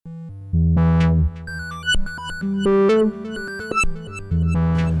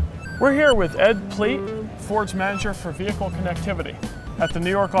We're here with Ed Pleet, Ford's manager for vehicle connectivity at the New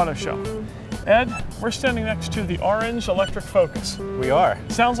York Auto Show. Ed, we're standing next to the orange electric Focus. We are.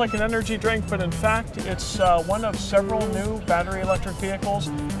 Sounds like an energy drink, but in fact, it's one of several new battery electric vehicles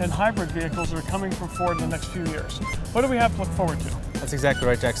and hybrid vehicles that are coming from Ford in the next few years. What do we have to look forward to? That's exactly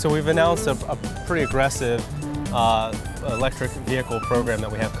right, Jack. So we've announced a pretty aggressive electric vehicle program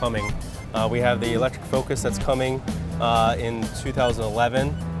that we have coming. We have the electric Focus that's coming in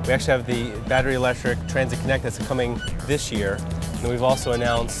 2011. We actually have the battery electric Transit Connect that's coming this year. And we've also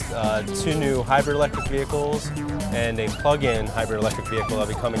announced 2 new hybrid electric vehicles and a plug-in hybrid electric vehicle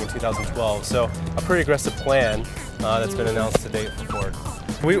that'll be coming in 2012. So a pretty aggressive plan that's been announced to date for Ford.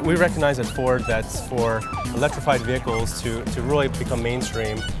 We recognize at Ford that for electrified vehicles to really become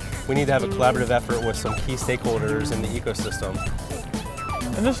mainstream, we need to have a collaborative effort with some key stakeholders in the ecosystem.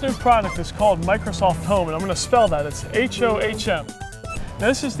 And this new product is called Microsoft Hohm, and I'm going to spell that. It's H-O-H-M. Now,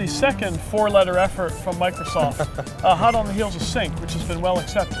 this is the second 4-letter effort from Microsoft, hot on the heels of Sync, which has been well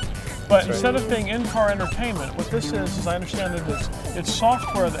accepted. But instead of being in-car entertainment, what this is, as I understand it, is it's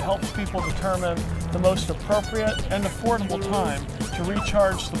software that helps people determine the most appropriate and affordable time to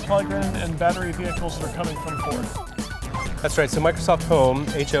recharge the plug-in and battery vehicles that are coming from Ford. That's right. So Microsoft Hohm,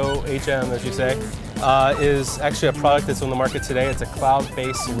 H-O-H-M, as you say, is actually a product that's on the market today. It's a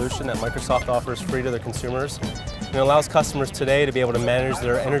cloud-based solution that Microsoft offers free to their consumers. And it allows customers today to be able to manage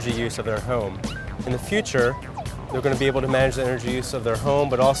their energy use of their home. In the future, they're going to be able to manage the energy use of their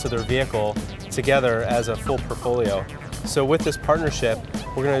home, but also their vehicle together as a full portfolio. So with this partnership,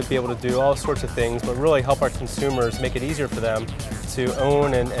 we're going to be able to do all sorts of things, but really help our consumers, make it easier for them to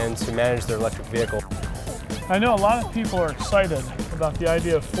own and to manage their electric vehicle. I know a lot of people are excited about the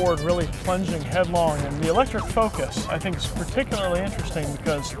idea of Ford really plunging headlong, and the electric Focus I think is particularly interesting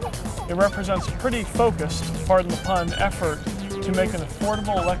because it represents a pretty focused, pardon the pun, effort to make an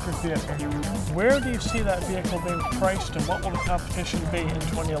affordable electric vehicle. Where do you see that vehicle being priced, and what will the competition be in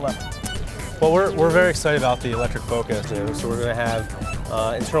 2011? Well, we're very excited about the electric Focus. So we're going to have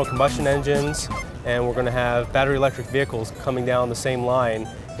internal combustion engines, and we're going to have battery electric vehicles coming down the same line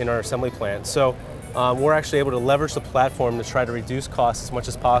in our assembly plant. So we're actually able to leverage the platform to try to reduce costs as much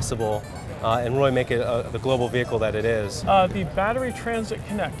as possible and really make it the global vehicle that it is. The Battery Transit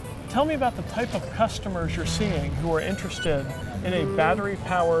Connect. Tell me about the type of customers you're seeing who are interested in a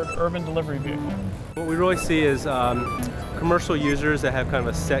battery-powered urban delivery vehicle. What we really see is commercial users that have kind of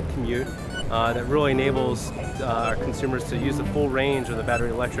a set commute that really enables our consumers to use the full range of the battery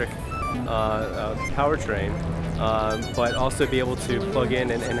electric powertrain, but also be able to plug in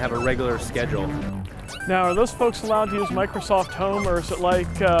and have a regular schedule. Now, are those folks allowed to use Microsoft Hohm, or is it like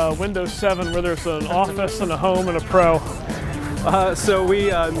Windows 7 where there's an Office and a Home and a Pro? So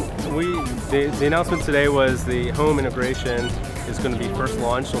the announcement today was the Home integration is going to be first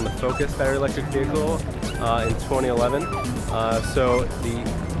launched on the Focus battery electric vehicle in 2011. So the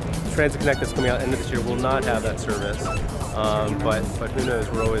Transit Connect that's coming out end of this year will not have that service, but who knows?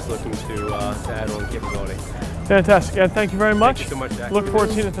 We're always looking to add on capability. Fantastic, Ed. Thank you very much. Thank you so much, Jack. Look forward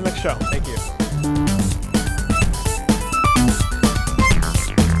to seeing you at the next show. Thank you.